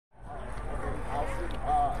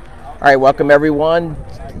All right, welcome everyone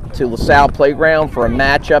to LaSalle Playground for a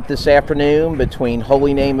matchup this afternoon between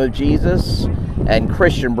Holy Name of Jesus and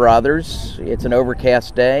Christian Brothers. It's an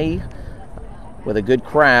overcast day with a good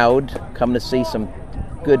crowd coming to see some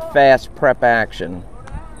good fast prep action.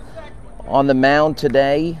 On the mound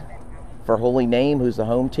today for Holy Name, who's the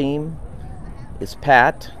home team, is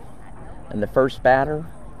Pat, and the first batter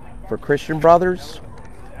for Christian Brothers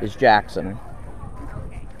is Jackson.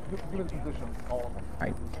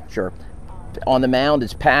 Right, sure. On the mound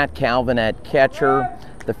is Pat, Calvin at catcher.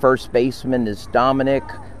 The first baseman is Dominic.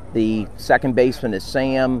 The second baseman is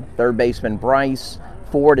Sam. Third baseman Bryce.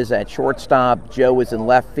 Ford is at shortstop. Joe is in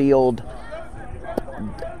left field.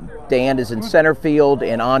 Dan is in center field,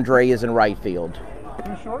 and Andre is in right field.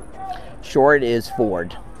 Who's short? Short is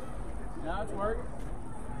Ford. Now it's working.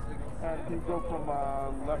 And can you go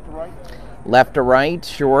from left to right? Left to right,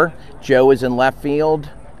 sure. Joe is in left field.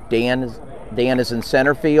 Dan is in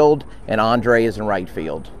center field, and Andre is in right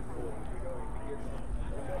field.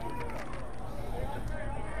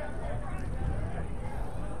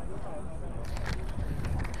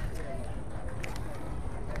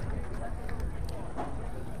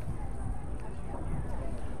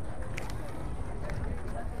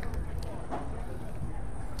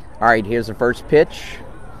 All right, here's the first pitch.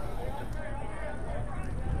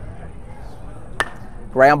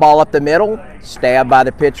 Ground ball up the middle, stabbed by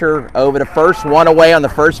the pitcher over to first, one away on the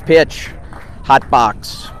first pitch. Hot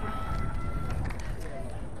box.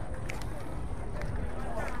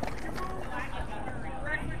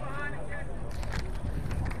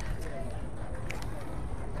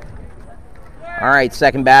 All right,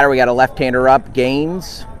 second batter, we got a left-hander up,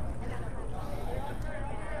 Gaines.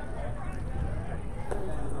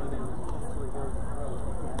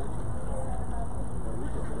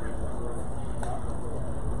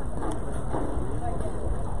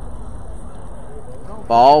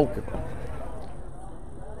 Ball.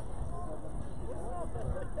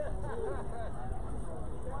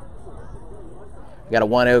 We got a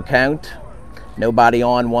 1-0 count. Nobody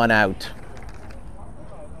on, one out.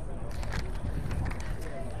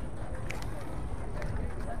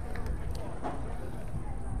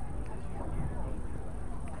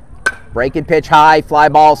 Breaking pitch high, fly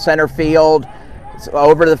ball center field. It's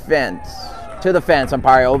over the fence. To the fence,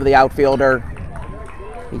 umpire, over the outfielder.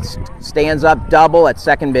 He stands up double at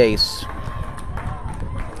second base.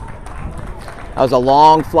 That was a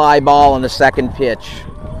long fly ball on the second pitch.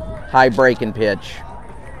 High breaking pitch.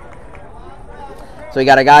 So you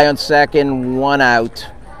got a guy on second, one out.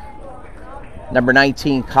 Number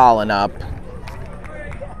 19, Colin up.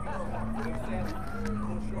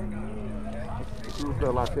 Who's the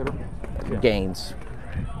last hitter? Gaines.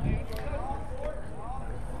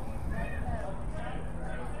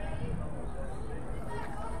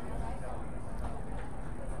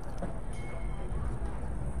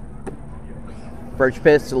 First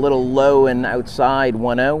pitch a little low and outside,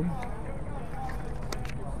 1-0.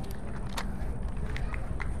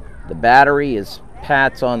 The battery is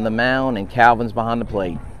Pat's on the mound and Calvin's behind the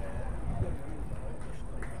plate.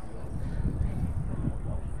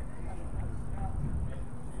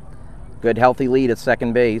 Good healthy lead at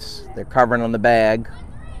second base. They're covering on the bag.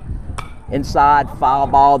 Inside, foul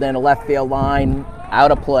ball down the left field line,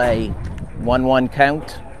 out of play. 1-1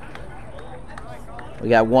 count. We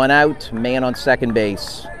got one out, man on second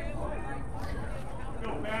base.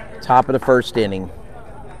 Top of the first inning.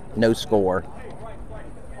 No score.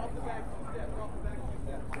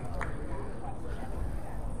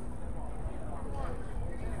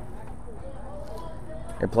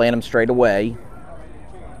 They're playing him straight away.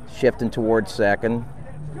 Shifting towards second.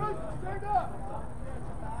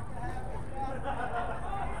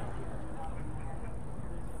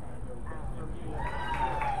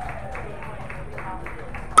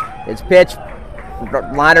 It's pitch,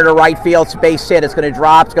 liner to right field, it's a base hit, it's going to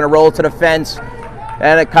drop, it's going to roll to the fence,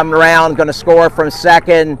 and it coming around, going to score from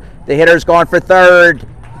second. The hitter's going for third.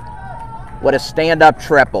 What a stand-up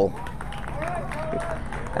triple.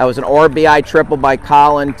 That was an RBI triple by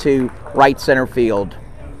Colin to right center field.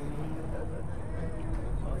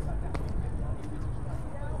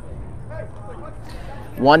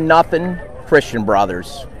 One nothing, Christian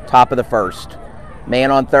Brothers, top of the first. Man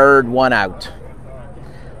on third, one out.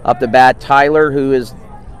 Up the bat, Tyler, who is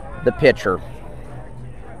the pitcher.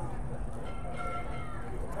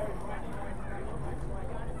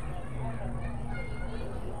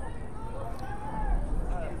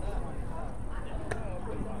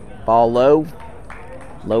 Ball low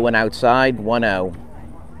and outside, 1-0.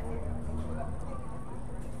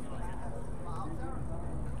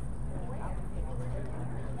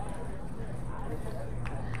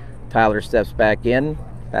 Tyler steps back in.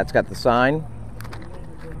 That's got the sign.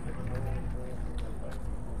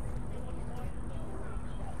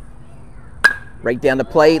 Right down the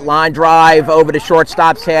plate, line drive over the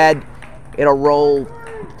shortstop's head. It'll roll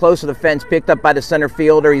close to the fence, picked up by the center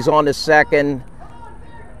fielder. He's on to second.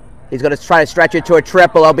 He's going to try to stretch it to a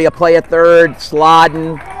triple. There'll be a play at third,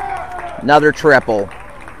 sliding. Another triple.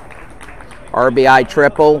 RBI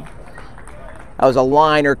triple. That was a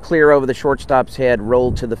liner clear over the shortstop's head,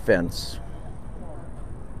 rolled to the fence.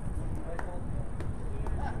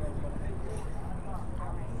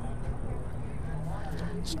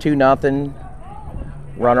 It's 2-0.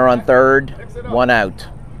 Runner on third, 1 out.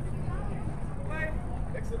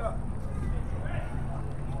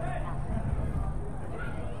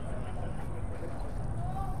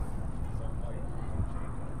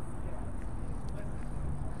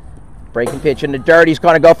 Breaking pitch in the dirt. He's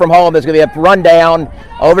going to go from home. There's going to be a rundown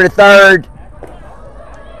over to third.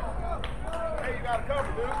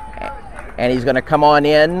 And he's going to come on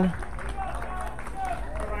in.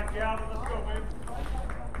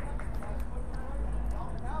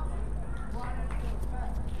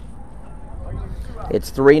 It's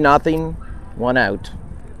 3-0, 1 out.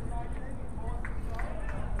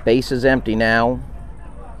 Base is empty now.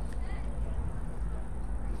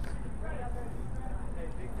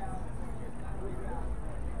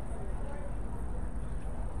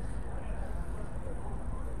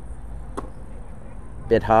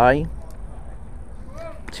 Bit high.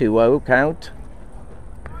 2-0 count.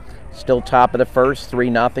 Still top of the first,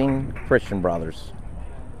 3-0, Christian Brothers.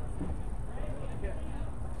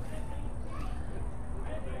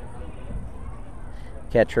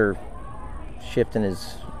 Catcher shifting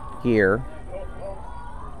his gear.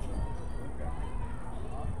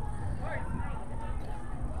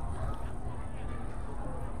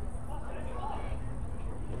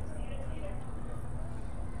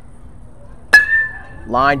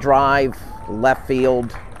 Line drive, left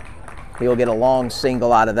field. He'll get a long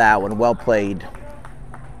single out of that one. Well played.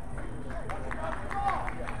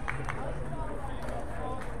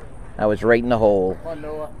 That was right in the hole.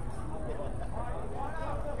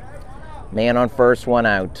 Man on first, 1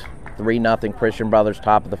 out. 3-0 Christian Brothers,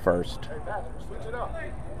 top of the first.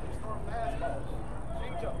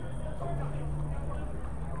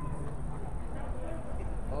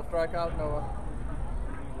 No strikeout, Noah.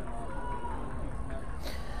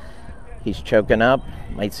 He's choking up.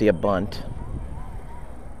 Might see a bunt.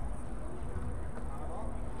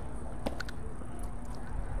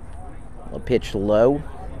 A pitch low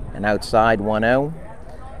and outside, 1-0.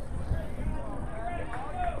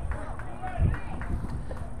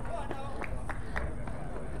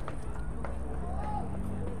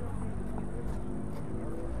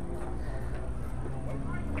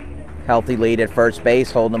 Healthy lead at first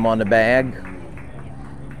base, holding him on the bag.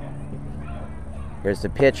 Here's the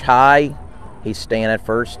pitch high. He's staying at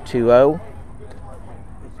first, 2-0.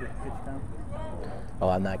 Oh,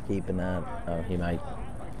 I'm not keeping that. Oh, he might.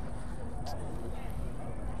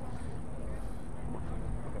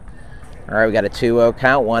 All right, we got a 2-0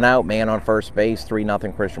 count, 1 out. Man on first base,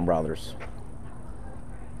 3-0 Christian Brothers.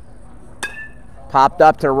 Popped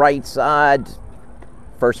up to the right side.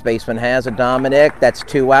 First baseman has a Dominic. That's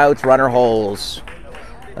 2 outs. Runner holds.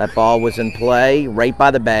 That ball was in play right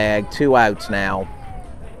by the bag. 2 outs now.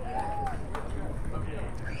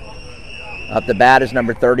 Up the bat is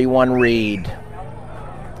number 31, Reed.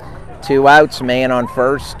 2 outs. Man on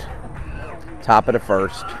first. Top of the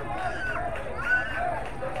first.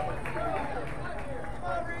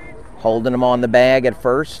 Holding him on the bag at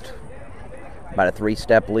first. About a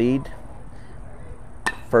 3-step lead.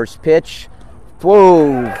 First pitch.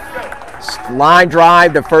 Whoa! Line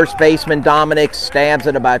drive to first baseman Dominic, stabs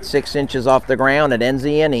it about 6 inches off the ground. It ends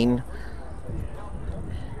the inning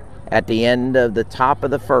at the end of the top of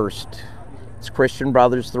the first. It's Christian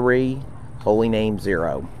Brothers 3, Holy Name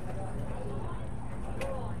 0.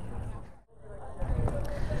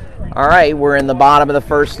 All right, we're in the bottom of the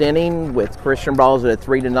first inning with Christian Brothers at a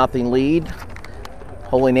 3-0 lead.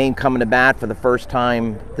 Holy Name coming to bat for the first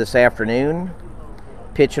time this afternoon.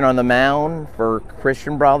 Pitching on the mound for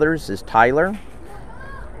Christian Brothers is Tyler,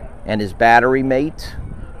 and his battery mate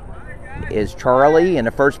is Charlie, and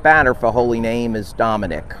the first batter for Holy Name is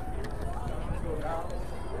Dominic.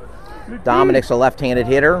 Dominic's a left-handed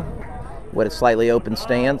hitter with a slightly open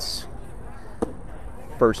stance.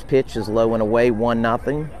 First pitch is low and away,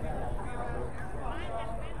 1-0.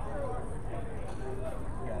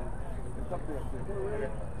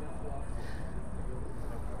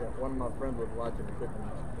 One of my friends was watching and couldn't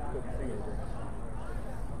see anything.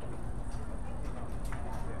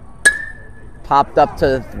 Popped up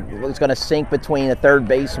to, was going to sink between a third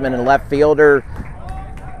baseman and left fielder.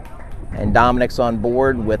 And Dominic's on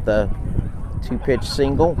board with a 2-pitch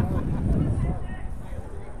single.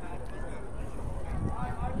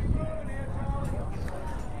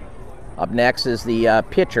 Up next is the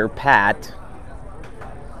pitcher, Pat.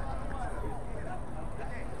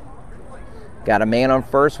 Got a man on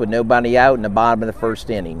first with nobody out in the bottom of the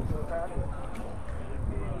first inning.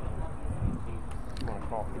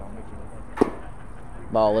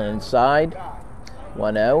 Ball inside.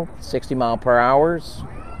 1-0. 60 mile per hour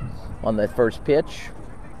on the first pitch.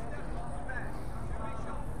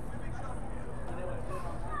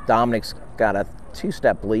 Dominic's got a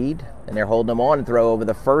 2-step lead, and they're holding him on and throw over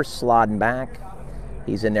the first, sliding back.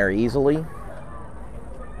 He's in there easily.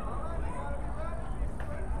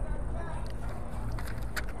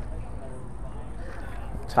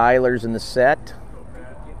 Tyler's in the set.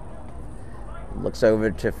 Looks over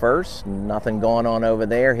to first. Nothing going on over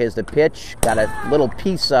there. Here's the pitch. Got a little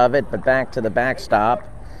piece of it, but back to the backstop.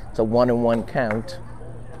 It's a 1-1 count.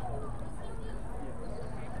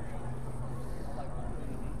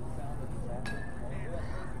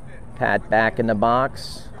 Pat back in the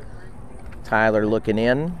box. Tyler looking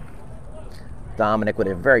in. Dominic with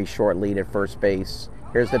a very short lead at first base.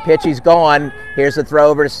 Here's the pitch. He's gone. Here's the throw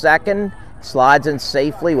over to second. Slides in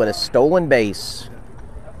safely with a stolen base.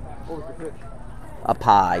 What was the pitch? Up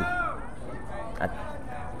high.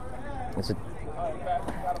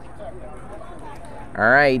 All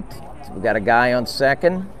right. We got a guy on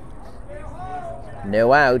second.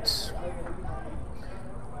 No outs.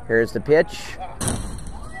 Here's the pitch.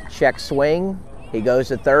 Check swing. He goes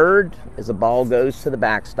to third as the ball goes to the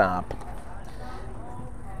backstop.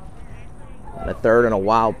 And a third and a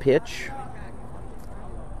wild pitch.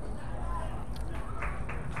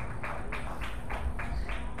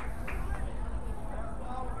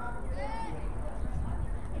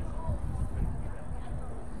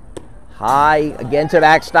 High again to the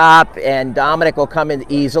backstop, and Dominic will come in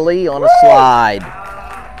easily on a slide.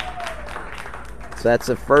 So that's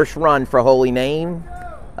the first run for Holy Name.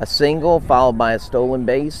 A single followed by a stolen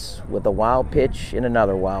base with a wild pitch and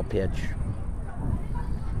another wild pitch.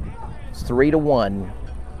 It's 3-1.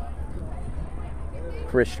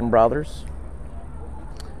 Christian Brothers.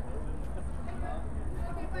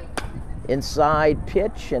 Inside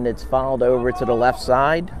pitch, and it's fouled over to the left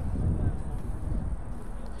side.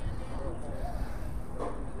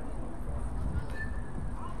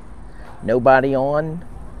 Nobody on,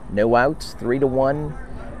 no outs, 3-1.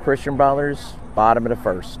 Christian Brothers, bottom of the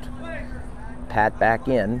first. Pat back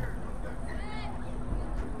in.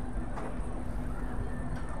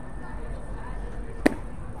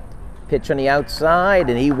 Pitch on the outside,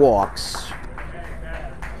 and he walks.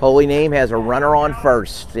 Holy Name has a runner on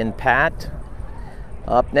first in Pat.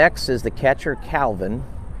 Up next is the catcher, Calvin,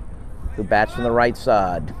 who bats from the right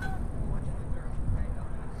side.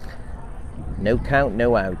 No count,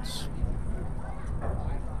 no outs.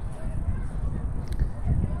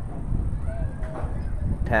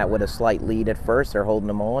 Pat with a slight lead at first. They're holding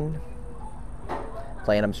him on.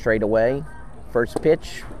 Playing him straight away. First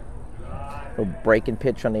pitch. A breaking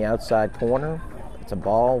pitch on the outside corner. It's a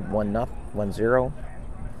ball, 1-0.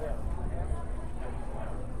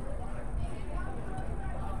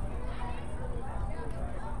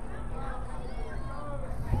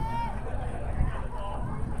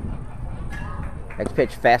 Next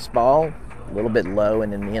pitch, fastball. A little bit low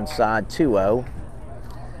and in the inside, 2-0.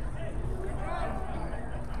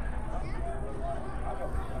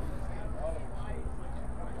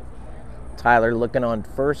 Tyler looking on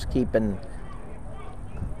first, keeping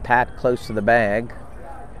Pat close to the bag.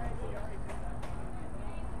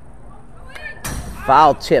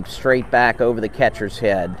 Foul tip straight back over the catcher's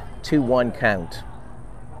head. 2-1 count.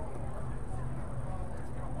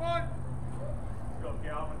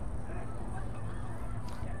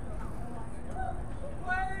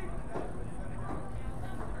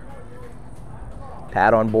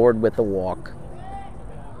 Pat on board with the walk.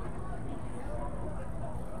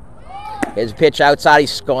 His pitch outside,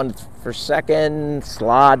 he's going for second,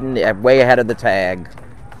 sliding way ahead of the tag.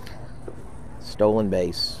 Stolen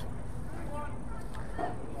base. It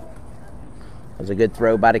was a good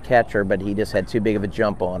throw by the catcher, but he just had too big of a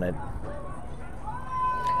jump on it.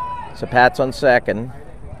 So Pat's on second.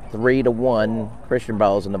 3-1. Christian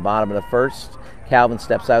Brothers in the bottom of the first. Calvin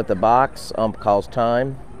steps out the box. Ump calls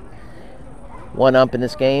time. One ump in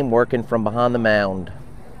this game working from behind the mound.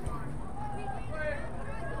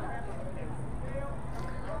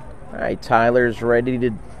 All right, Tyler's ready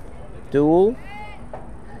to duel.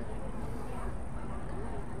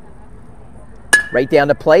 Right down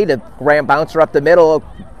the plate, a grand bouncer up the middle.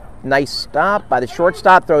 Nice stop by the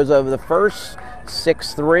shortstop, throws over the first.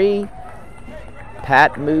 6-3.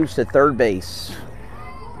 Pat moves to third base.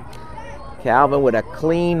 Calvin with a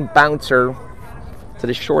clean bouncer to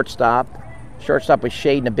the shortstop. Shortstop was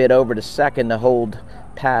shading a bit over to second to hold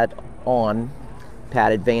Pat on.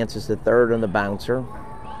 Pat advances to third on the bouncer.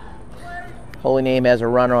 Holy Name has a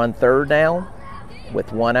runner on third now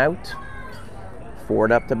with 1 out.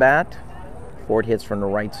 Ford up to bat. Ford hits from the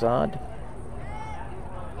right side.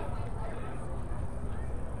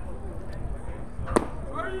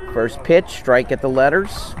 First pitch, strike at the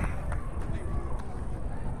letters.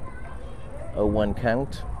 0-1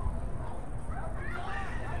 count.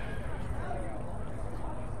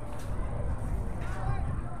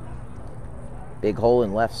 Big hole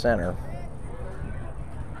in left center.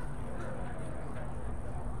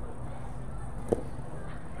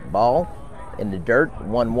 Ball in the dirt,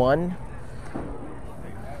 1-1.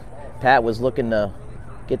 Pat was looking to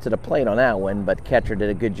get to the plate on that one, but catcher did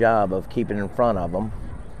a good job of keeping in front of him.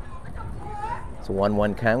 It's a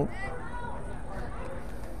 1-1 count.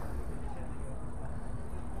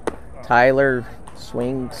 Tyler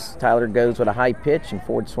swings. Tyler goes with a high pitch, and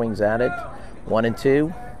Ford swings at it.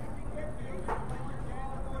 1-2.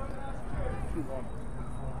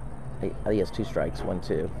 I think he has 2 strikes.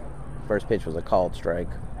 1-2. First pitch was a called strike.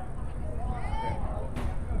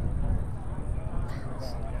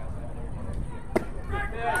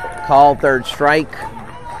 Called third strike.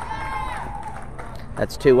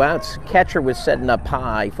 That's 2 outs. Catcher was setting up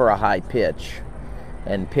high for a high pitch,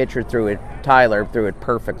 and pitcher threw it. Tyler threw it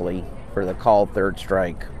perfectly for the called third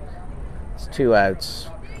strike. It's 2 outs.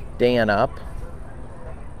 Dan up.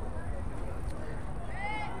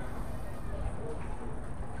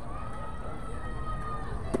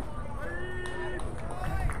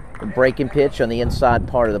 The breaking pitch on the inside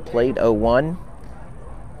part of the plate, 0-1.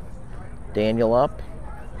 Daniel up.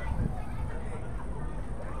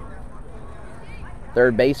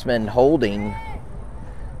 Third baseman holding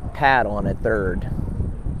Pat on at third.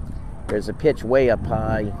 There's a pitch way up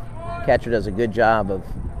high. Catcher does a good job of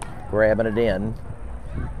grabbing it in.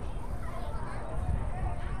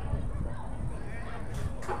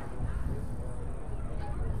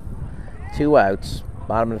 Two outs,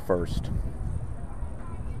 bottom of the first.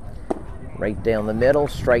 Right down the middle,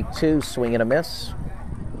 strike 2, swing and a miss.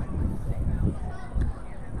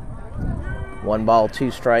 1 ball,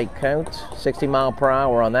 2 strike count. 60 mile per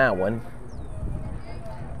hour on that one.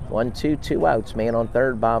 1-2, 2 outs. Man on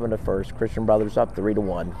third, Bob in the first. Christian Brothers up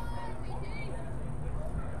 3-1.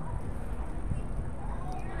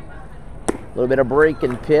 A little bit of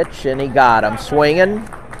breaking pitch, and he got him. Swinging.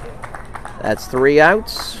 That's 3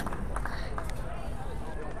 outs.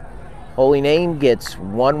 Holy Name gets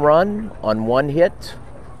 1 run on 1 hit.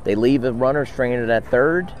 They leave a runner stranded at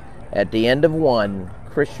third. At the end of 1,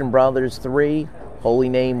 Christian Brothers 3, Holy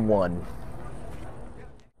Name 1.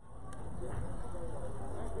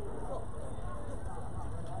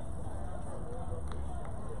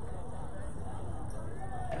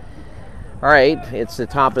 All right, it's the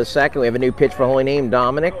top of the second. We have a new pitch for Holy Name,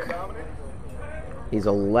 Dominic. He's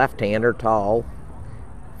a left-hander, tall.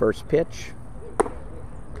 First pitch.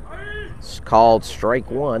 It's called strike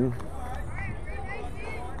 1.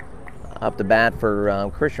 Up the bat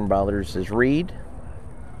for Christian Brothers is Reed.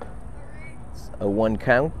 It's a 1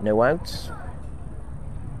 count, no outs.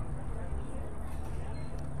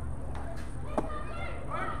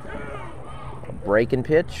 A breaking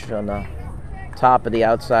pitch on the top of the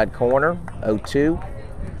outside corner, 0-2.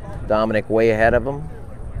 Dominic way ahead of him.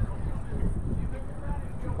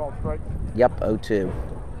 Called strike? Yep, 0-2.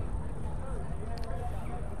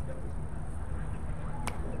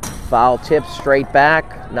 Foul tip straight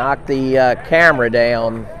back, knocked the camera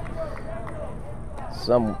down.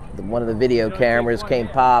 One of the video cameras came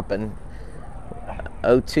popping.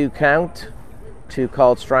 0-2 count, 2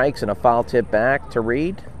 called strikes, and a foul tip back to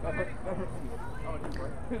Reed.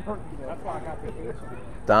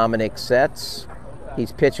 Dominic sets.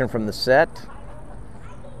 He's pitching from the set.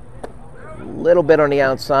 A little bit on the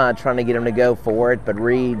outside, trying to get him to go for it, but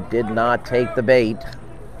Reed did not take the bait.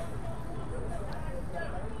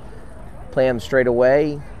 Play him straight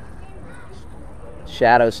away.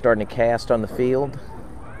 Shadows starting to cast on the field.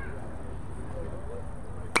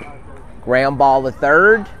 Ground ball to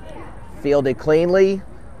third. Fielded cleanly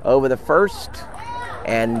over the first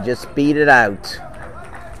and just beat it out.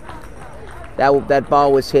 That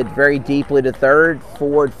ball was hit very deeply to third.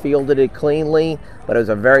 Ford fielded it cleanly, but it was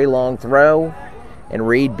a very long throw, and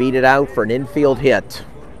Reed beat it out for an infield hit.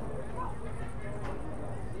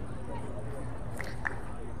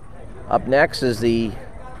 Up next is the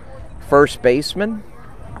first baseman.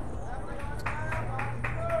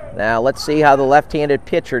 Now let's see how the left-handed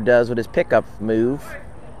pitcher does with his pickup move.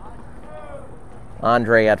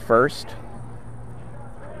 Andre at first.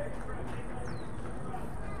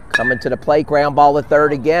 Coming to the plate, ground ball to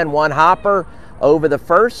third again. One hopper over the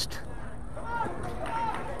first.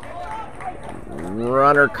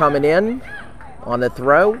 Runner coming in on the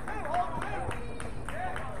throw.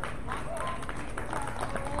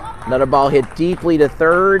 Another ball hit deeply to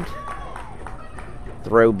third.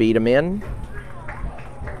 Throw beat him in.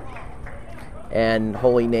 And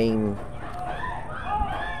Holy Name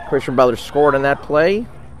Christian Brothers scored on that play.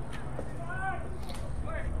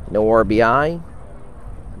 No RBI.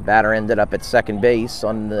 Batter ended up at second base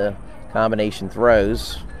on the combination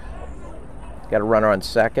throws. Got a runner on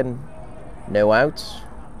second. No outs.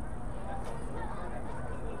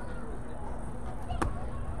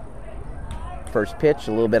 First pitch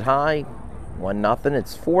a little bit high. 1-0.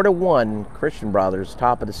 It's 4-1. Christian Brothers,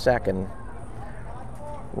 top of the second.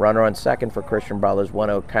 Runner on second for Christian Brothers.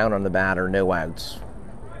 1-0 count on the batter. No outs.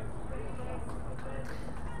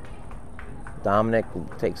 Dominic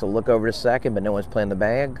takes a look over to second, but no one's playing the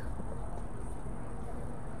bag.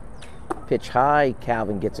 Pitch high.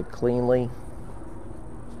 Calvin gets it cleanly.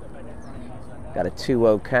 Got a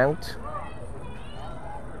 2-0 count.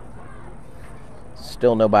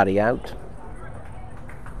 Still nobody out.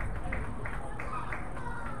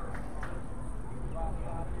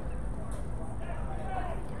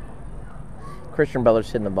 Christian Brothers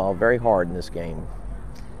hitting the ball very hard in this game.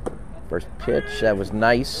 First pitch, that was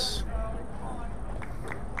nice.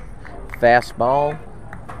 Fastball,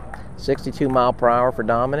 62 mile per hour for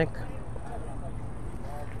Dominic.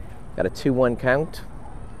 Got a 2-1 count.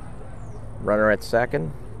 Runner at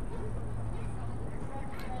second.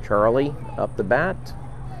 Charlie up the bat.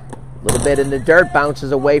 A little bit in the dirt,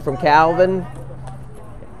 bounces away from Calvin.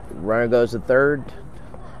 Runner goes to third.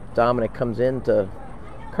 Dominic comes in to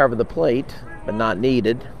cover the plate, but not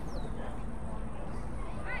needed.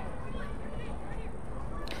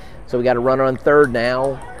 So we got a runner on third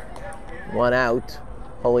now. One out.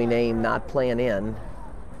 Holy Name not playing in.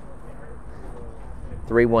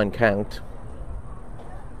 3-1 count.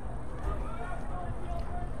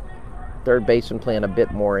 Third baseman playing a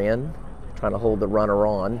bit more in, trying to hold the runner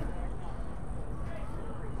on.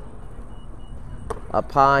 Up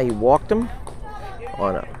high, he walked him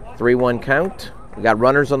on a 3-1 count. We got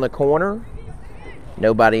runners on the corner.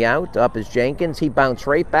 Nobody out. Up is Jenkins. He bounced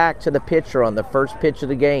right back to the pitcher on the first pitch of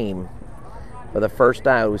the game. For the first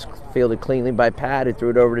out, it was fielded cleanly by Pat, who threw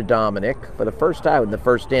it over to Dominic for the first out in the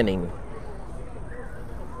first inning.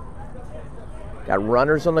 Got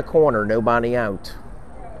runners on the corner, nobody out.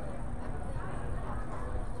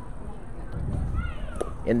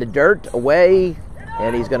 In the dirt, away,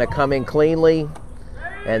 and he's going to come in cleanly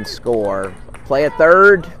and score. Play at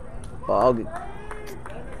third. Ball.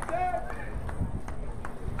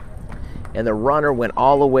 And the runner went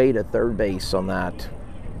all the way to third base on that.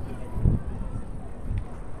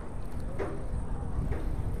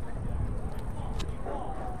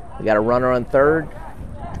 We got a runner on third.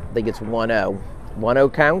 I think it's 1-0.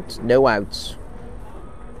 1-0 count, no outs.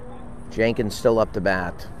 Jenkins still up to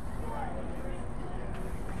bat.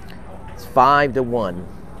 It's 5-1.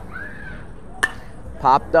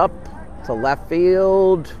 Popped up to left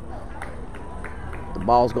field. The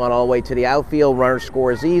ball's gone all the way to the outfield. Runner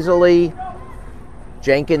scores easily.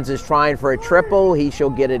 Jenkins is trying for a triple. He shall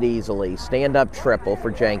get it easily. Stand-up triple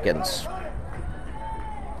for Jenkins.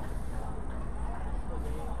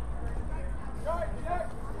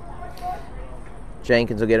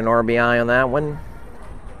 Jenkins will get an RBI on that one.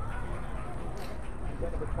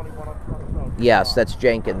 Yes, that's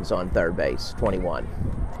Jenkins on third base, 21.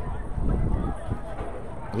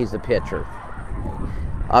 He's the pitcher.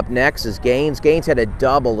 Up next is Gaines. Gaines had a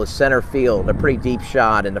double to center field, a pretty deep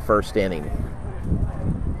shot in the first inning.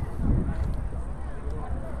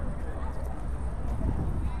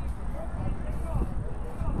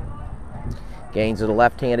 Gaines is a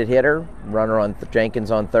left-handed hitter. Runner on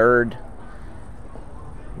Jenkins on third.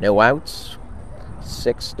 No outs.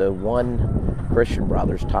 6-1. Christian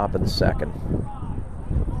Brothers, top of the second.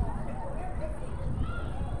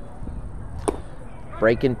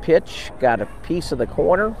 Breaking pitch, got a piece of the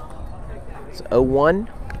corner. It's 0-1.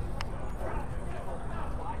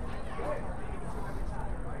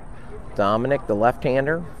 Dominic, the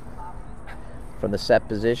left-hander, from the set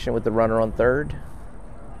position with the runner on third.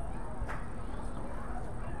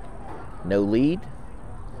 No lead.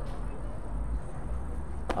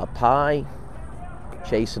 Up high,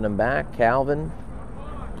 chasing him back, Calvin.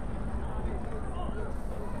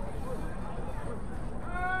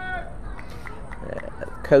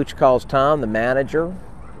 Coach calls Tom, the manager.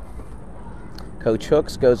 Coach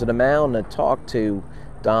Hooks goes to the mound to talk to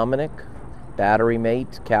Dominic. battery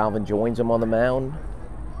mate. Calvin joins him on the mound.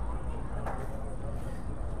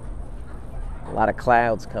 A lot of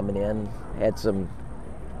clouds coming in. Had some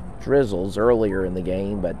drizzles earlier in the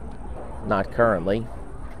game, but not currently.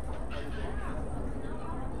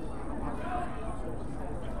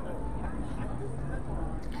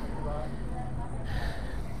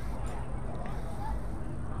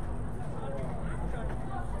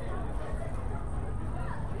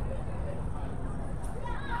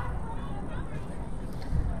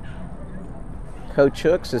 Coach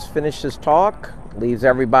Hooks has finished his talk, leaves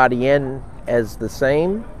everybody in as the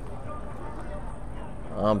same.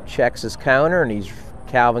 Checks his counter, and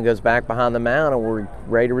Calvin goes back behind the mound, and we're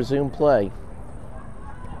ready to resume play.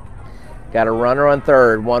 Got a runner on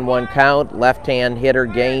third, 1-1 count. Left-hand hitter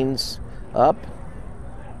Gaines up.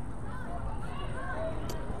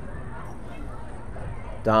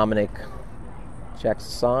 Dominic checks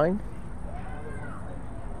the sign.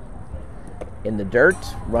 In the dirt,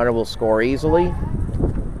 runner will score easily.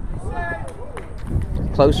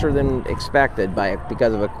 Closer than expected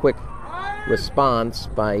because of a quick response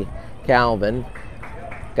by Calvin.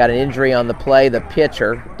 Got an injury on the play. The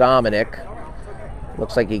pitcher, Dominic,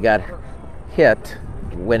 looks like he got hit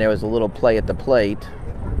when there was a little play at the plate.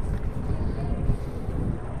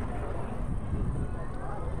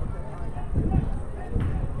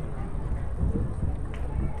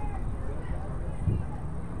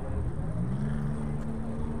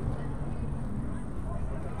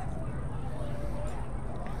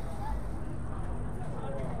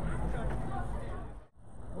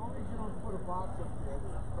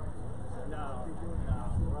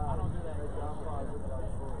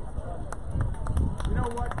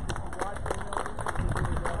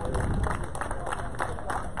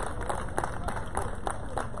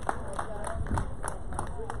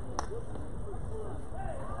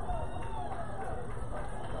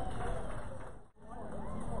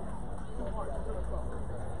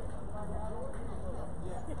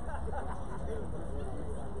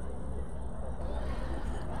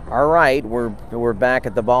 All right, we're back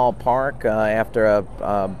at the ballpark after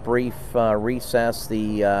a brief recess.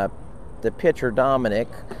 The pitcher Dominic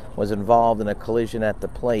was involved in a collision at the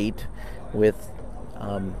plate with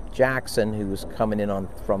Jackson, who was coming in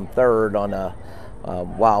from third on a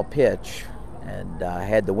wild pitch, and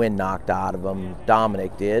had the wind knocked out of him.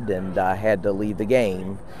 Dominic did, and had to leave the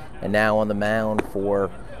game. And now on the mound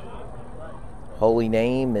for Holy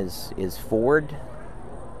Name is Ford.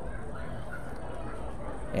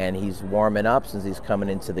 And he's warming up since he's coming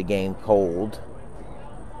into the game cold.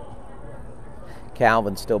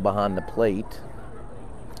 Calvin's still behind the plate.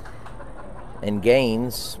 And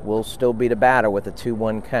Gaines will still be the batter with a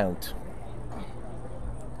 2-1 count.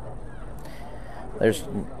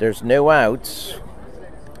 There's no outs.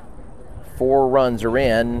 4 runs are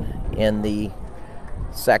in the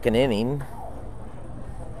second inning.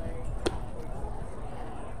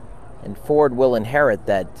 And Ford will inherit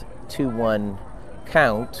that 2-1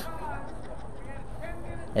 count,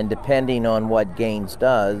 and depending on what Gaines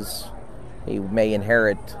does, he may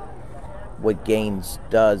inherit what Gaines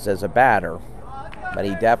does as a batter, but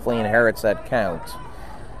he definitely inherits that count.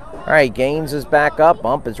 All right, Gaines is back up.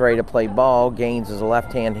 Ump is ready to play ball. Gaines is a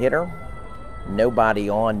left-hand hitter. Nobody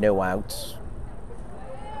on, no outs.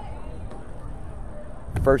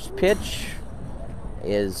 First pitch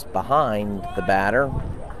is behind the batter.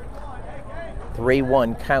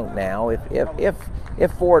 3-1 count now.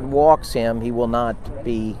 If Ford walks him, he will not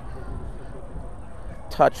be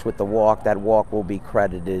touched with the walk. That walk will be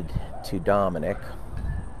credited to Dominic.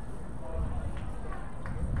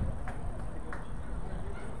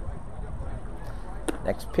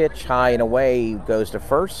 Next pitch, high and away, goes to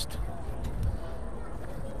first.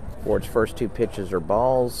 Ford's first 2 pitches are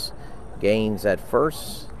balls. Gaines at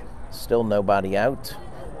first. Still nobody out.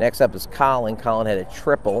 Next up is Colin. Colin had a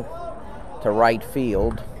triple to right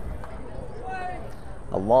field.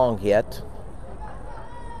 A long hit.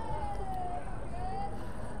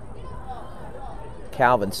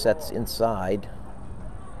 Calvin sets inside.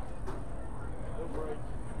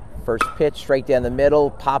 First pitch straight down the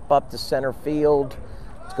middle, pop up to center field.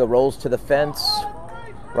 Let's go, rolls to the fence.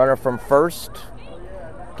 Runner from first.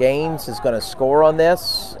 Gaines is going to score on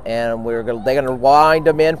this, and they're going to wind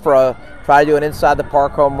him in for try to do an inside the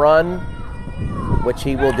park home run, which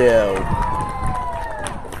he will do.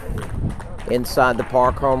 Inside the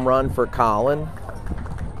park home run for Colin.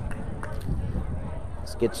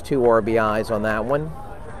 This gets 2 RBIs on that one.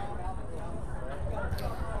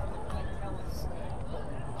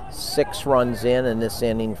 6 runs in this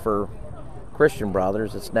inning for Christian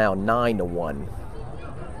Brothers. It's now 9-1.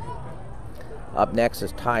 Up next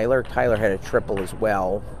is Tyler. Tyler had a triple as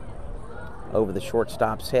well. over the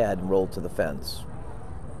shortstop's head and rolled to the fence.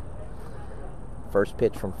 First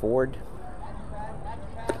pitch from Ford.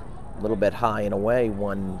 A little bit high and away,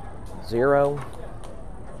 1-0.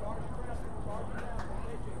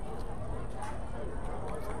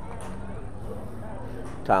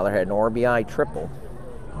 Tyler had an RBI triple.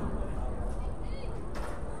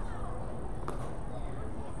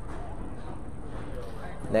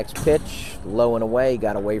 Next pitch, low and away,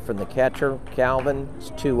 got away from the catcher, Calvin.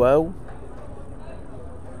 It's 2-0.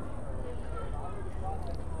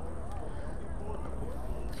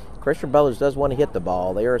 Christian Brothers does want to hit the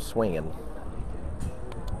ball. They are swinging.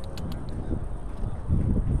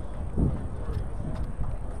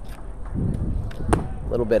 A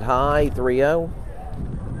little bit high, 3-0.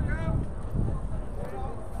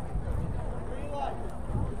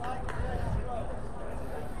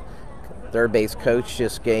 Third base coach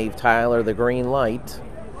just gave Tyler the green light.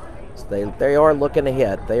 So they are looking to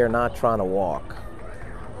hit. They are not trying to walk.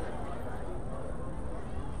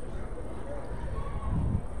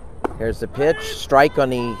 Here's the pitch. Strike on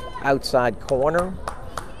the outside corner.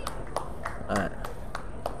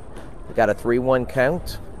 We got a 3-1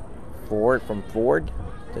 count. From Ford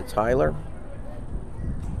to Tyler.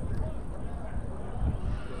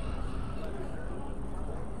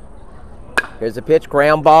 Here's the pitch,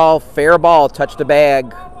 ground ball, fair ball, touch the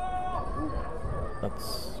bag.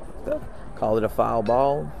 Let's call it a foul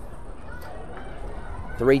ball.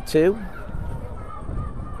 3-2.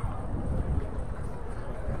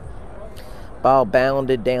 Ball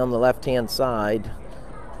bounded down the left-hand side,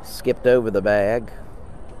 skipped over the bag.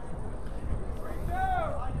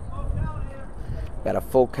 Got a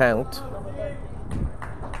full count.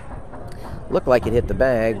 Looked like it hit the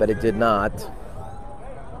bag, but it did not.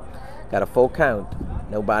 Got a full count,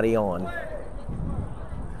 nobody on.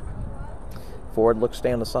 Ford looks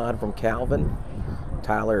down the side from Calvin.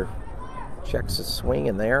 Tyler checks his swing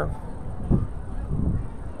in there.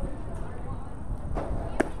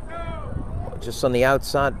 Just on the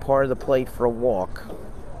outside part of the plate for a walk.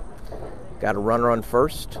 Got a runner on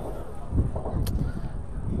first.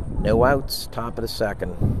 No outs, top of the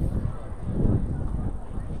second.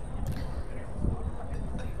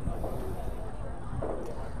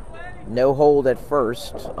 No hold at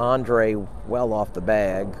first. Andre well off the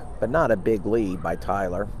bag, but not a big lead by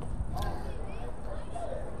Tyler.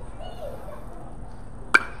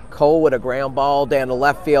 Cole with a ground ball down the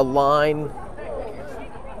left field line.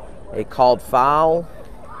 A called foul.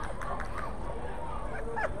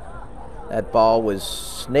 That ball was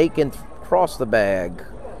snaking across the bag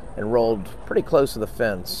and rolled pretty close to the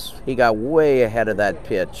fence. He got way ahead of that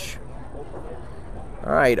pitch.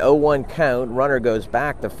 All right, 0-1 count. Runner goes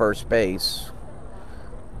back to first base.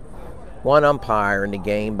 One umpire in the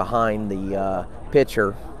game behind the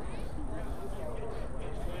pitcher.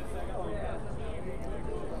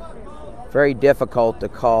 Very difficult to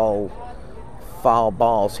call foul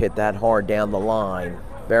balls hit that hard down the line.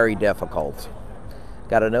 Very difficult.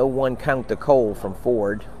 Got an 0-1 count to Cole from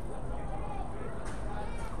Ford.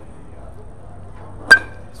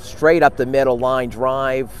 Straight up the middle line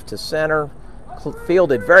drive to center.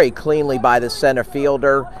 Fielded very cleanly by the center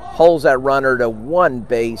fielder. Holds that runner to one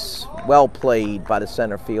base. Well played by the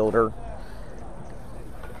center fielder.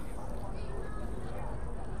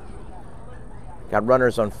 Got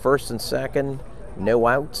runners on first and second. No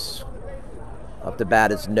outs. Up to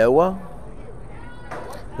bat is Noah,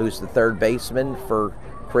 who's the third baseman for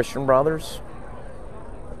Christian Brothers.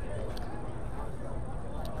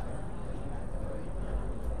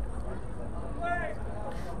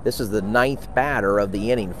 This is the 9th batter of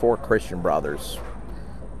the inning for Christian Brothers.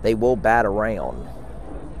 They will bat around.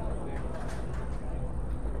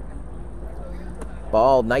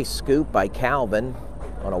 Ball, nice scoop by Calvin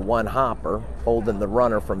on a one-hopper, holding the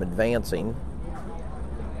runner from advancing.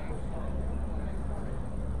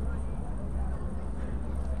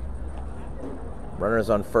 Runners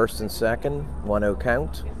on first and second, 1-0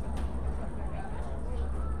 count.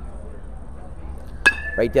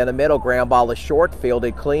 Right down the middle, ground ball is short,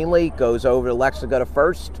 fielded cleanly, goes over to Lex to go to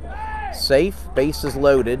first. Safe, bases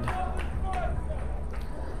loaded.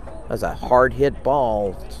 That's a hard hit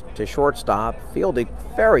ball to shortstop, fielded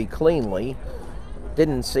very cleanly.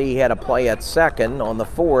 Didn't see he had a play at second on the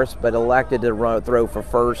fourth, but elected to throw for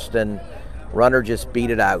first, and runner just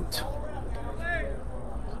beat it out.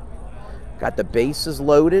 Got the bases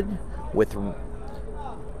loaded with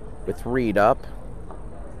Reed up.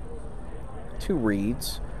 2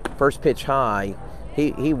 reads. First pitch high.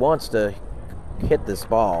 He wants to hit this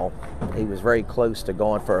ball. He was very close to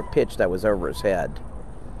going for a pitch that was over his head.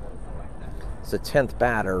 It's the 10th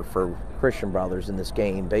batter for Christian Brothers in this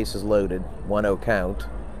game. Bases loaded. 1-0 count.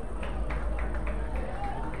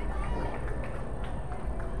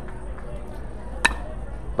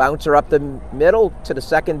 Bouncer up the middle to the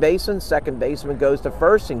second baseman. Second baseman goes to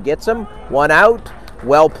first and gets him. 1 out.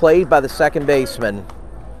 Well played by the second baseman.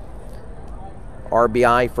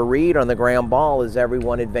 RBI for Reed on the ground ball as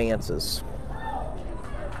everyone advances.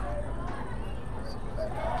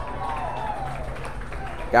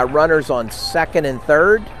 Got runners on second and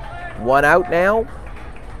third. 1 out now.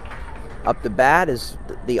 Up the bat is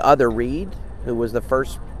the other Reed, who was the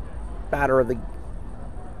first batter of the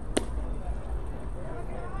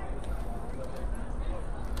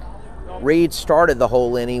Reed started the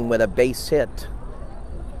whole inning with a base hit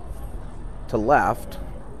to left.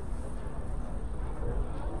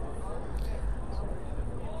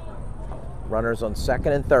 Runners on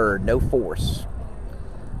second and third, no force.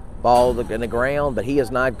 Ball in the ground, but he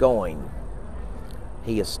is not going.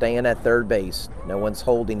 He is staying at third base. No one's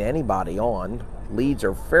holding anybody on. Leads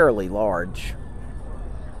are fairly large.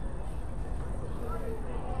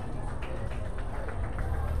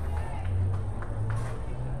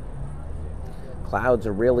 Clouds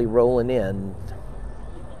are really rolling in.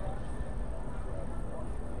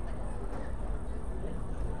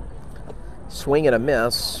 Swing and a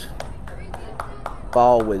miss.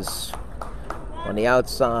 Ball was on the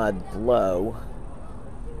outside low.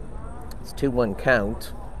 It's 2-1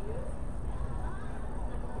 count.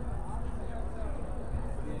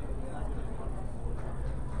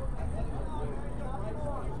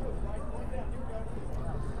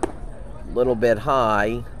 A little bit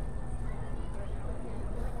high.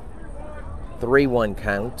 3-1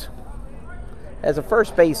 count. As a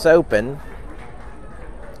first base open.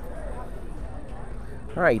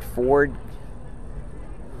 All right, Ford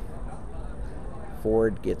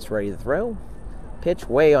gets ready to throw. Pitch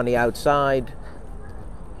way on the outside.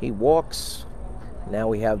 He walks. Now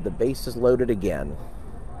we have the bases loaded again.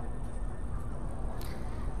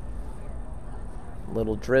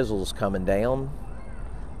 Little drizzles coming down.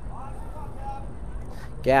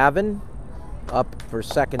 Gavin up for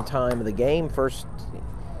second time of the game. First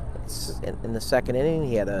in the second inning,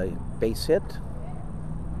 he had a base hit.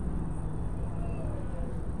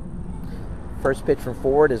 First pitch from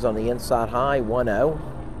Ford is on the inside high, 1-0.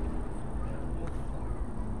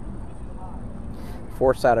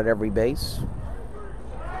 Force out at every base.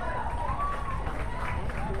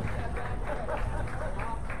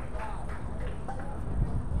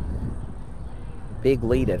 Big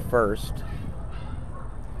lead at first.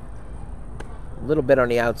 A little bit on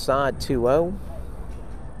the outside, 2-0.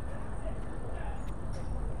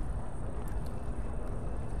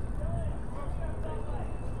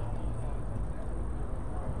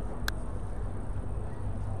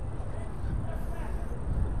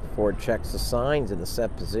 Ford checks the signs in the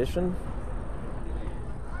set position.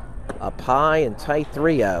 Up high and tight,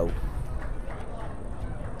 3-0.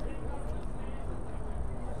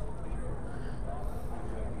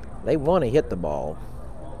 They want to hit the ball.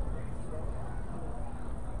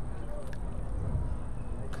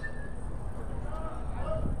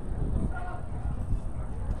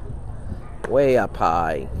 Way up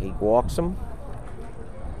high. He walks him.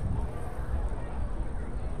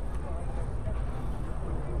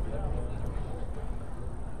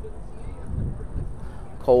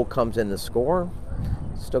 Cole comes in to score.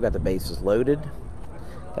 Still got the bases loaded.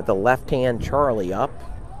 Got the left-hand Charlie up.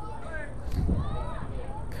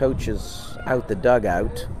 Coach is out the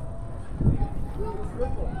dugout.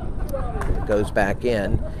 Goes back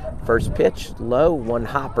in. First pitch, low, 1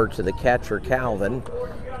 hopper to the catcher, Calvin.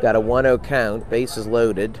 Got a 1-0 count, bases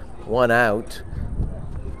loaded, 1 out.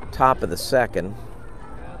 Top of the second.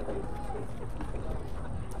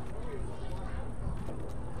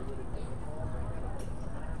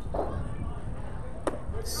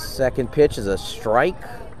 Second pitch is a strike.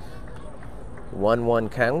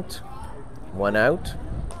 1-1 count. 1 out.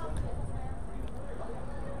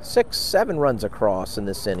 6-7 runs across in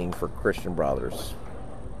this inning for Christian Brothers.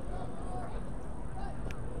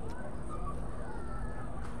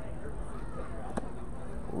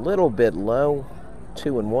 Little bit low.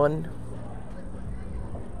 2-1.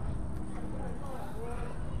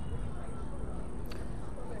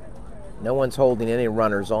 No one's holding any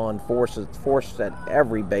runners on. Forced at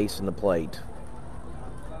every base in the plate.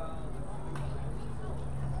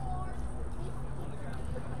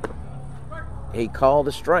 He called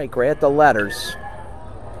a strike right at the letters.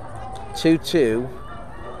 2-2.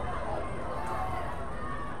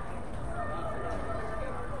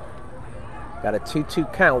 Got a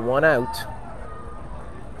 2-2 count, 1 out.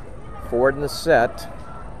 Ford in the set.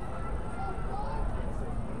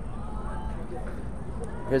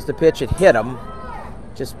 Here's the pitch. It hit him.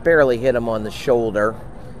 Just barely hit him on the shoulder.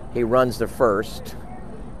 He runs to first.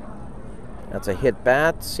 That's a hit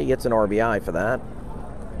bat. He gets an RBI for that.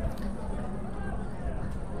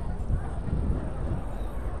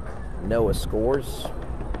 Noah scores.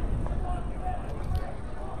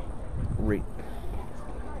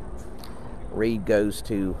 Reed goes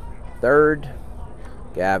to third.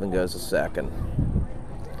 Gavin goes to second.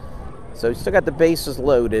 So we still got the bases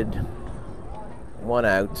loaded. 1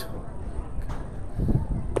 out.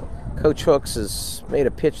 Coach Hooks has made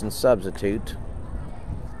a pitch and substitute.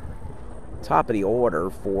 Top of the order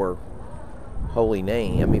for Holy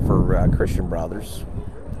Name, for Christian Brothers,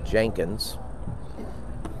 Jenkins.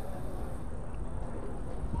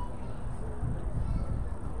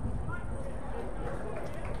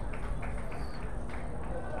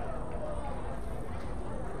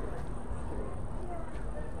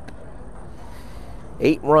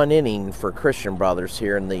 Eight-run inning for Christian Brothers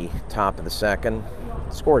here in the top of the second.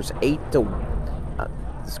 Scores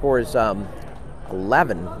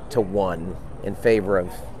 11-1 in favor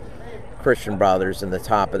of Christian Brothers in the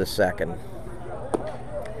top of the second.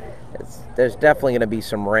 There's definitely going to be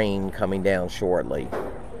some rain coming down shortly.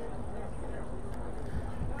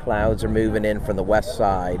 Clouds are moving in from the west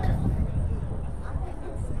side.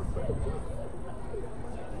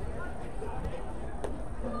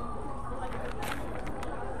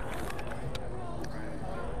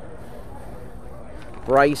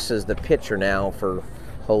 Bryce is the pitcher now for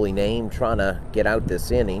Holy Name, trying to get out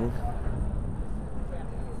this inning.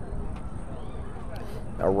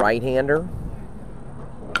 A right-hander.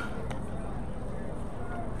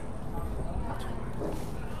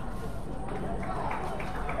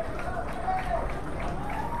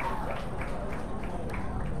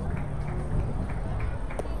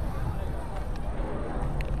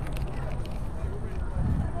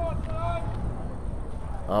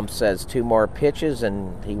 Says 2 more pitches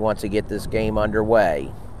and he wants to get this game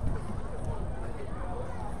underway.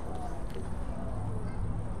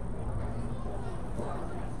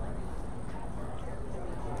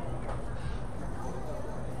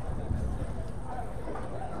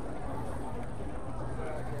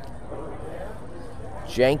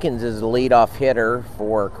 Jenkins is the leadoff hitter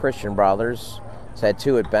for Christian Brothers. He's had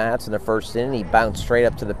 2 at-bats in the first inning. He bounced straight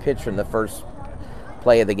up to the pitcher in the first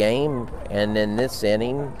play of the game, and in this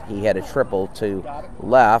inning he had a triple to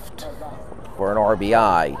left for an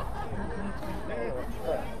RBI.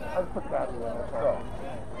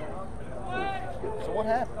 So what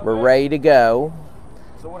happened? We're ready to go.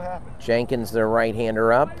 So what happened? Jenkins, the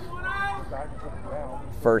right-hander, up.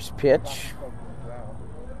 First pitch.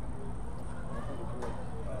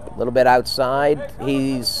 A little bit outside.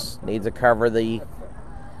 He needs to cover the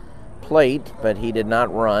plate, but he did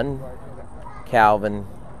not run. Calvin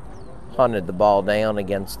hunted the ball down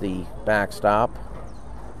against the backstop.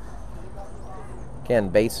 Again,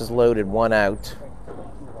 bases loaded, 1 out.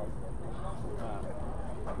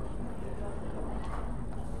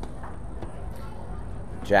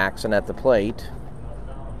 Jackson at the plate.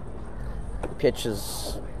 Pitch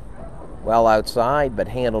is well outside, but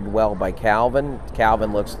handled well by Calvin.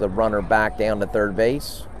 Calvin looks the runner back down to third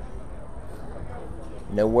base.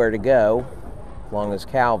 Nowhere to go, as long as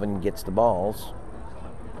Calvin gets the balls.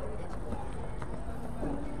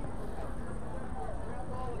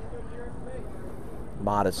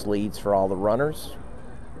 Modest leads for all the runners.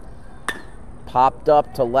 Popped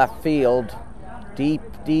up to left field. Deep,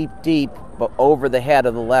 deep, deep, but over the head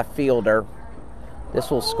of the left fielder.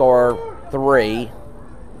 This will score 3.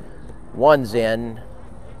 1's in,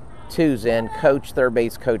 2's in. Third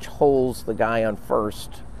base coach holds the guy on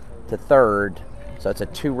first to third. So it's a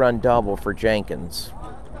 2-run double for Jenkins.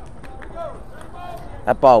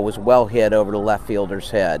 That ball was well hit over the left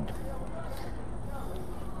fielder's head.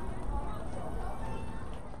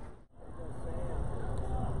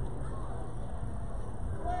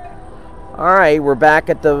 All right, we're back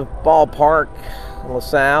at the ballpark,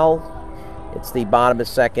 LaSalle. It's the bottom of the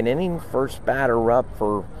second inning. First batter up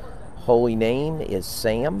for Holy Name is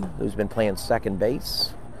Sam, who's been playing second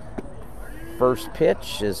base. First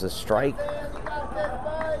pitch is a strike.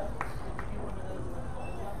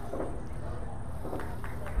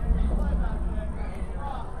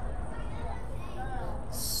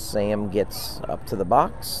 Sam gets up to the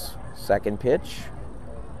box. Second pitch.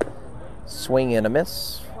 Swing and a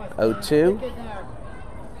miss. 0-2.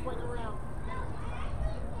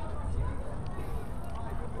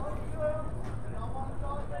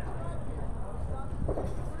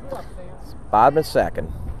 Bottom of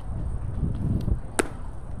second.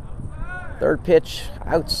 Third pitch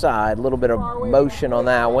outside. A little bit of motion on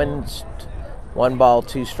that one. 1 ball,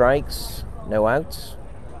 2 strikes. No outs.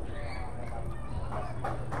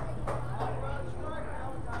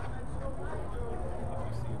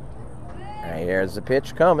 There's the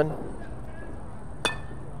pitch coming.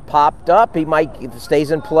 Popped up. He stays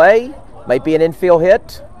in play. Might be an infield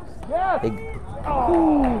hit.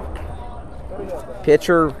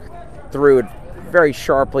 Pitcher threw it very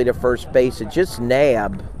sharply to first base. It just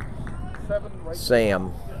nabbed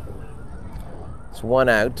Sam. It's 1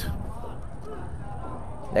 out.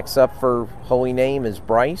 Next up for Holy Name is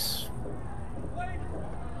Bryce.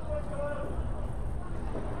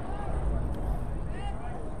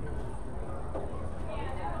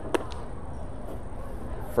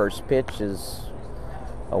 First pitch is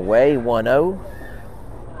away, 1-0.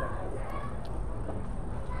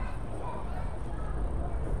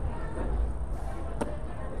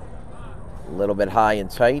 A little bit high and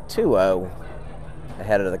tight, 2-0.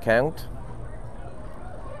 Ahead of the count.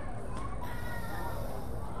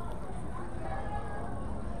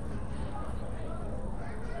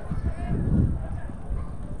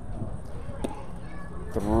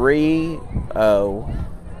 Three, 0.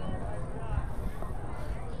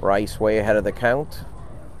 Bryce way ahead of the count.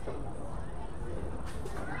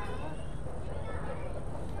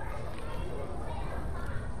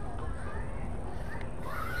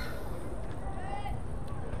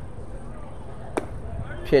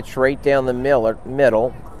 Pitch right down the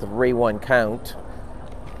middle, 3-1 count.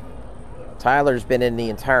 Tyler's been in the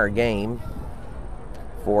entire game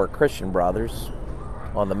for Christian Brothers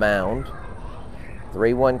on the mound.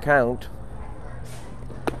 3-1 count.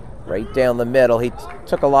 Right down the middle. He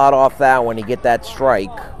took a lot off that one to get that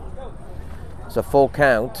strike. It's a full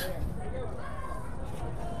count.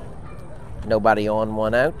 Nobody on,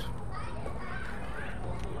 1 out.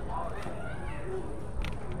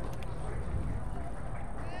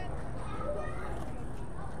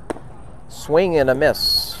 Swing and a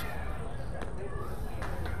miss.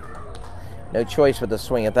 No choice but to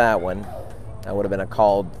swing at that one. That would have been a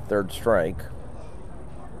called third strike.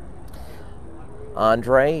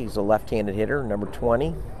 Andre, he's a left-handed hitter, number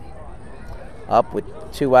 20. Up with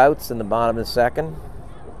 2 outs in the bottom of the second.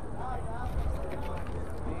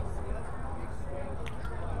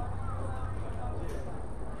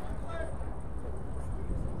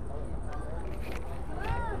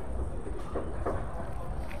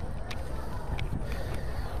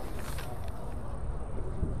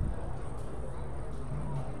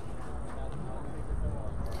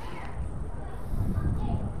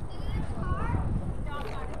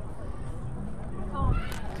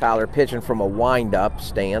 Tyler pitching from a wind-up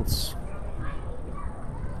stance.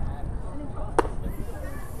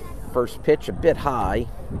 First pitch a bit high,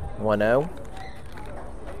 1-0.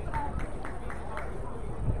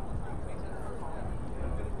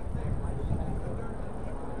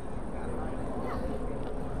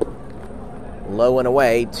 Low and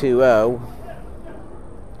away, 2-0.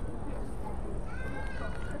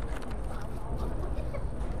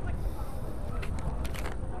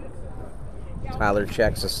 Tyler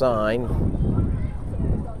checks a sign.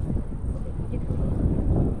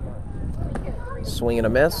 Swing and a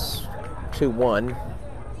miss. 2-1.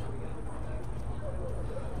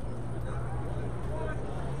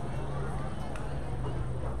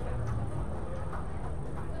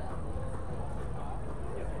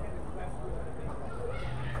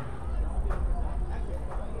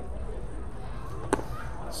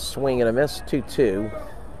 Swing and a miss. 2-2.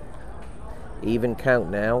 Even count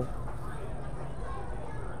now.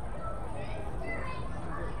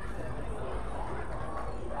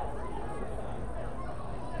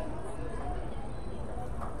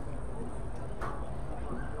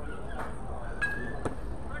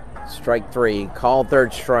 Strike 3, called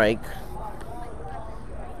third strike.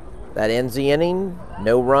 That ends the inning.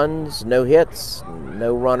 No runs, no hits,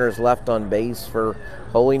 no runners left on base for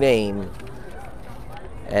Holy Name.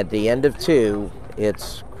 At the end of 2,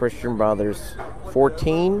 it's Christian Brothers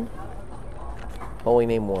 14, Holy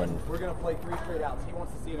Name 1. We're going to play 3 straight outs. He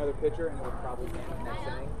wants to see another pitcher, and we'll probably get him next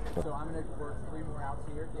inning. So I'm going to work 3 more outs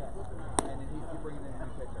here, and then he's bringing in a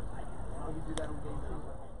new pitcher. Will we do that on game 2?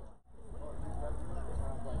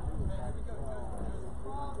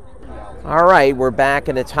 All right, we're back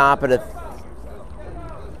at the top of the.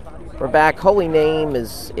 We're back. Holy Name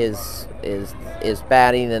is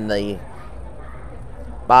batting in the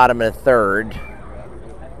bottom of the 3rd.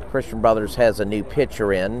 Christian Brothers has a new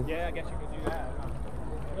pitcher in. Yeah, I guess you could do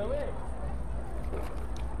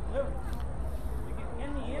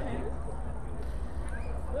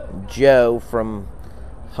that. Joe from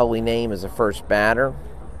Holy Name is the first batter.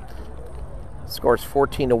 Scores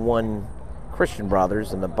 14-1 Christian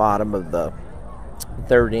Brothers in the bottom of the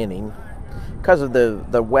 3rd inning. Because of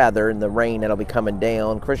the weather and the rain that'll be coming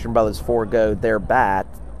down, Christian Brothers forego their bat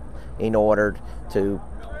in order to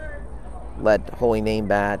let Holy Name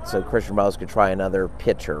bat so Christian Brothers could try another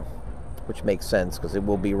pitcher, which makes sense because it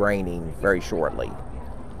will be raining very shortly.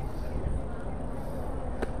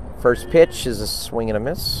 First pitch is a swing and a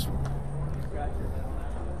miss.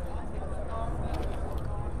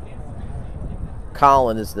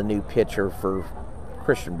 Colin is the new pitcher for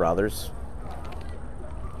Christian Brothers.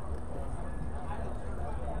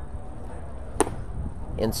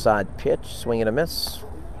 Inside pitch, swing and a miss.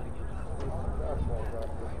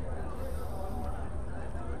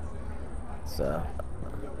 It's a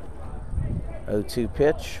 0-2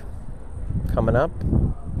 pitch coming up.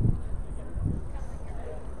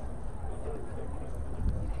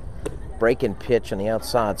 Breaking pitch on the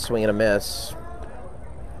outside, swing and a miss.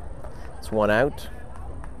 It's 1 out.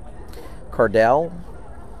 Cardell.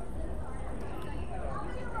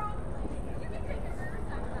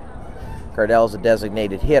 Cardell's a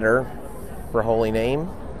designated hitter for Holy Name.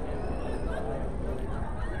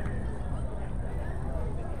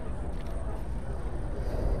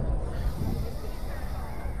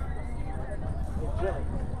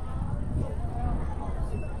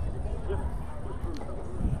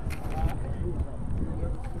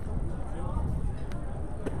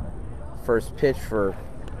 First pitch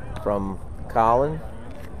from Colin.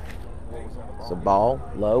 It's a ball,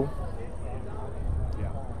 low.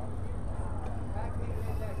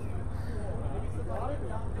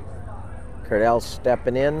 Cardell's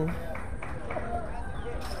stepping in.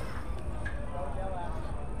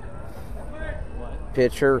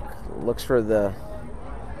 Pitcher looks for the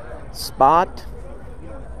spot.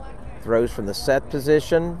 Throws from the set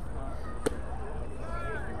position.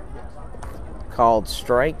 Called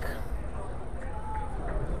strike.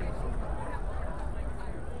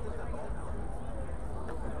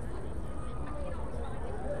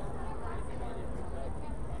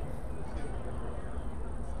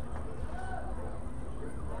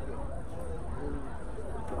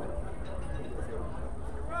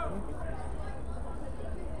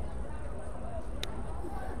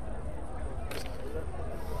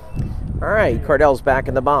 All right, Cardell's back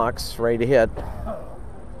in the box, ready to hit.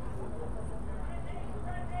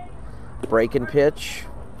 Breaking pitch,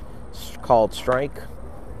 called strike.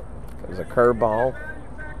 It was a curveball.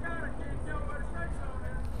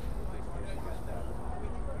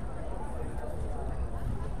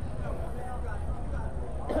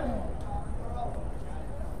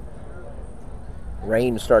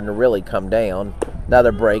 Rain's starting to really come down.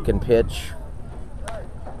 Another breaking pitch.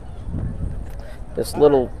 Just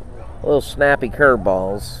little snappy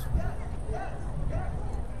curveballs.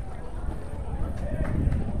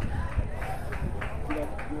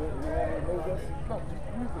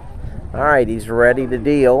 All right, he's ready to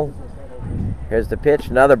deal. Here's the pitch,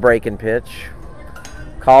 another breaking pitch.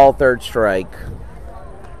 Call, third strike.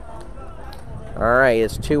 All right,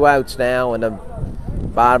 it's 2 outs now in the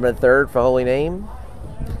bottom of the third for Holy Name.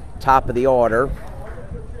 Top of the order.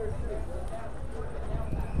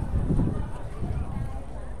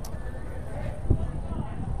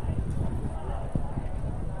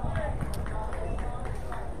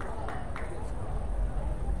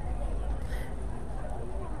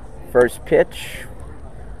 First pitch,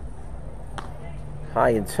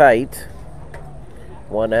 high and tight,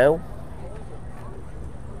 1-0.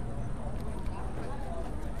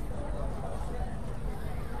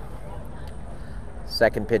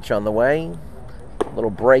 Second pitch on the way, little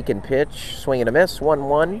break and pitch, swing and a miss,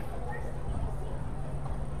 1-1.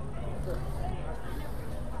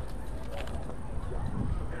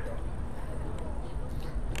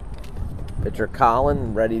 Pitcher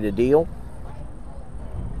Colin ready to deal.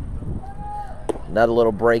 Another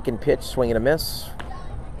little break and pitch, swing and a miss.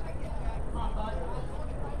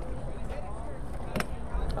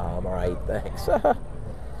 I'm all right, thanks. All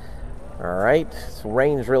right, so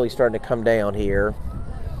rain's really starting to come down here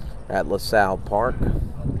at LaSalle Park.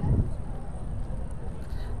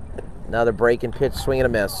 Another break and pitch, swing and a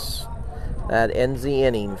miss. That ends the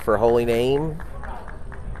inning for Holy Name.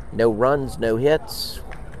 No runs, no hits,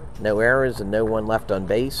 no errors, and no one left on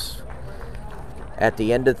base. At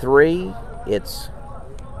the end of 3, it's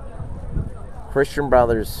Christian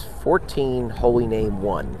Brothers 14, Holy Name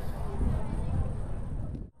 1.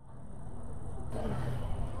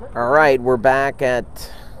 All right, we're back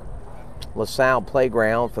at LaSalle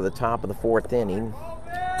Playground for the top of the 4th inning.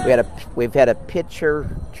 We've had a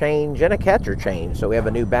pitcher change and a catcher change, so we have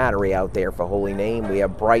a new battery out there for Holy Name. We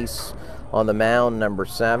have Bryce on the mound, number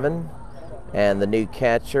 7, and the new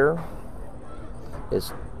catcher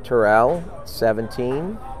is Terrell,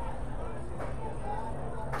 17.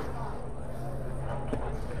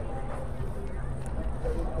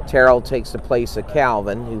 Terrell takes the place of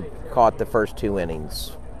Calvin, who caught the first 2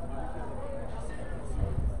 innings.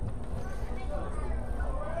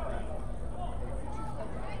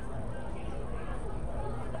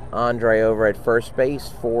 Andre over at first base,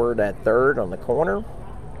 Ford at third on the corner.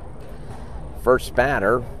 First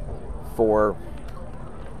batter for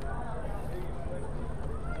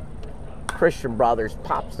Christian Brothers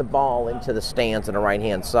pops the ball into the stands on the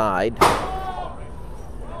right-hand side.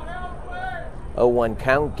 0-1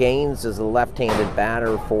 count. Gaines is the left-handed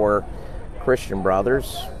batter for Christian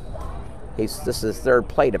Brothers. This is his third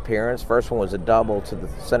plate appearance. First one was a double to the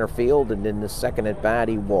center field, and then the second at bat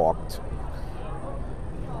he walked.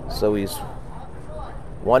 So he's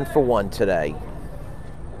 1 for 1 today.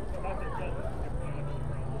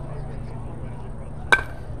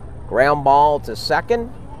 Ground ball to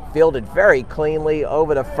second. Fielded very cleanly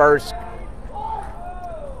over to first.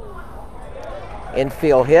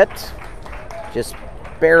 Infield hit. Just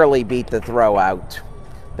barely beat the throw out,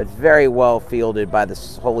 but very well fielded by the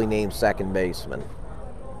Holy Name second baseman.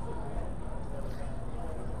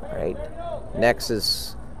 All right. Next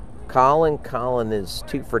is Colin. Colin is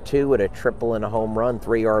 2 for 2 with a triple and a home run,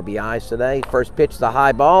 3 RBIs today. First pitch is a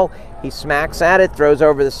high ball. He smacks at it, throws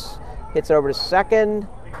over this, hits it over to second,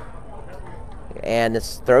 and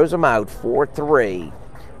this throws him out. 4-3.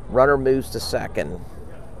 Runner moves to second.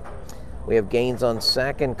 We have Gaines on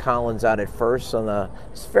second, Collins out at first on a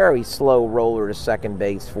very slow roller to second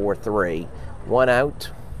base, 4-3. 1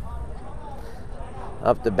 out.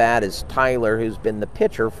 Up to bat is Tyler, who's been the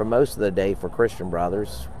pitcher for most of the day for Christian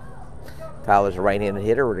Brothers. Tyler's a right-handed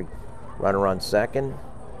hitter with a runner on second.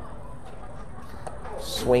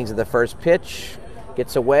 Swings at the first pitch,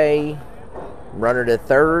 gets away, runner to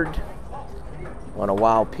third on a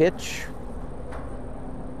wild pitch.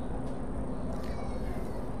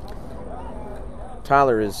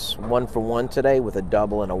 Tyler is 1 for 1 today with a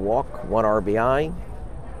double and a walk, 1 RBI,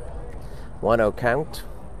 1-0 count.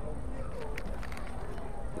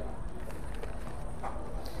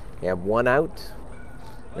 You have 1 out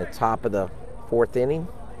at the top of the 4th inning.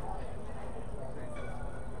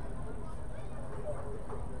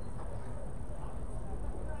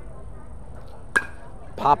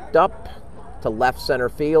 Popped up to left center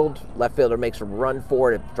field. Left fielder makes a run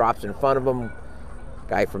for it. It drops in front of him.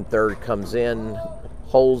 Guy from third comes in,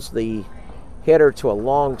 holds the hitter to a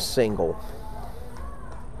long single.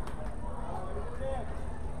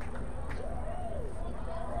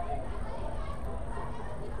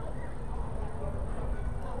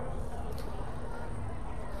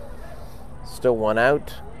 Still 1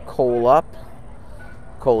 out. Cole up.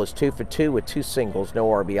 Cole is 2 for 2 with 2 singles, no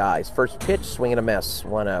RBIs. First pitch, swing and a miss,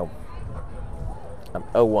 1-0.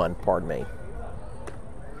 0-1, pardon me.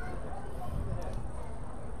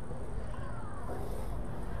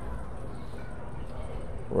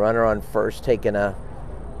 Runner on first, taking a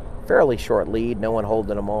fairly short lead. No one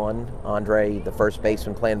holding him on. Andre, the first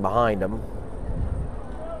baseman, playing behind him.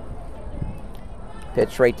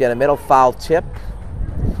 Pitch right down the middle, foul tip.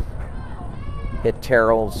 Hit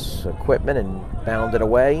Terrell's equipment and bounded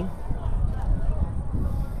away.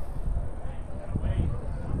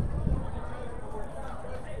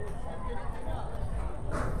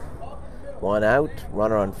 One out,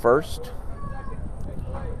 runner on first.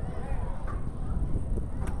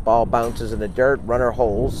 Ball bounces in the dirt, runner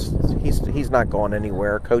holds. He's not going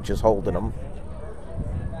anywhere. Coach is holding him.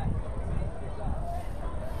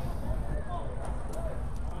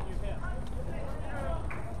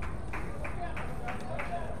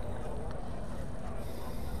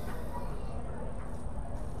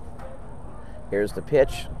 Here's the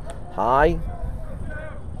pitch. High.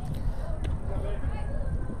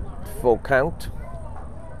 Full count.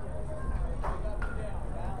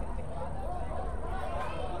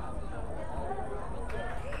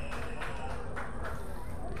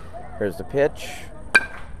 Here's the pitch.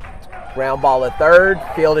 Ground ball at third.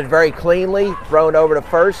 Fielded very cleanly. Thrown over to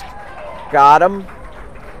first. Got him.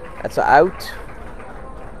 That's an out.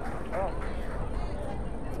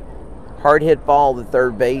 Hard hit ball to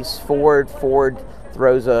third base. Ford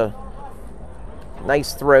throws a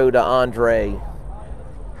nice throw to Andre,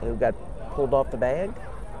 who got pulled off the bag.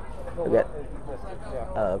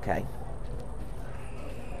 Oh, okay.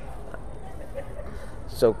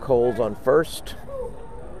 So Cole's on first.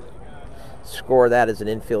 Score that as an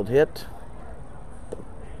infield hit.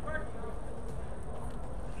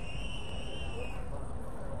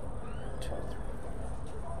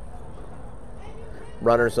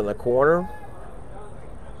 Runners in the corner.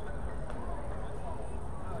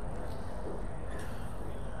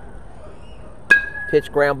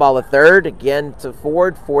 Pitch, ground ball at third. Again to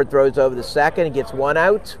Ford. Ford throws over the second and gets 1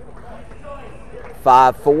 out.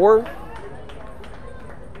 5-4.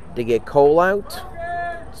 To get Cole out.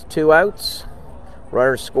 It's 2 outs.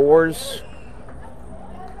 Runner scores.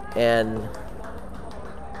 And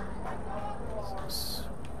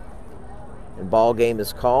The ball game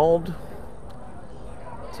is called.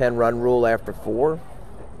 10-run rule after 4.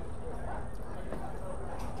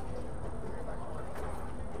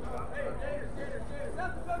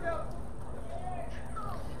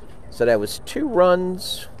 So that was 2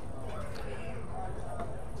 runs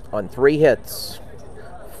on 3 hits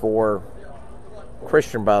for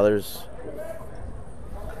Christian Brothers.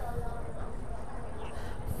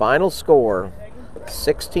 Final score,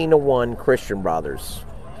 16-1 Christian Brothers.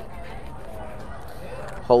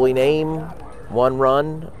 Holy Name, 1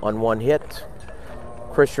 run on 1 hit.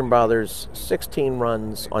 Christian Brothers, 16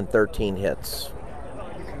 runs on 13 hits.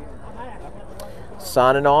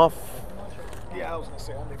 Signing off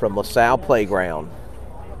from LaSalle Playground.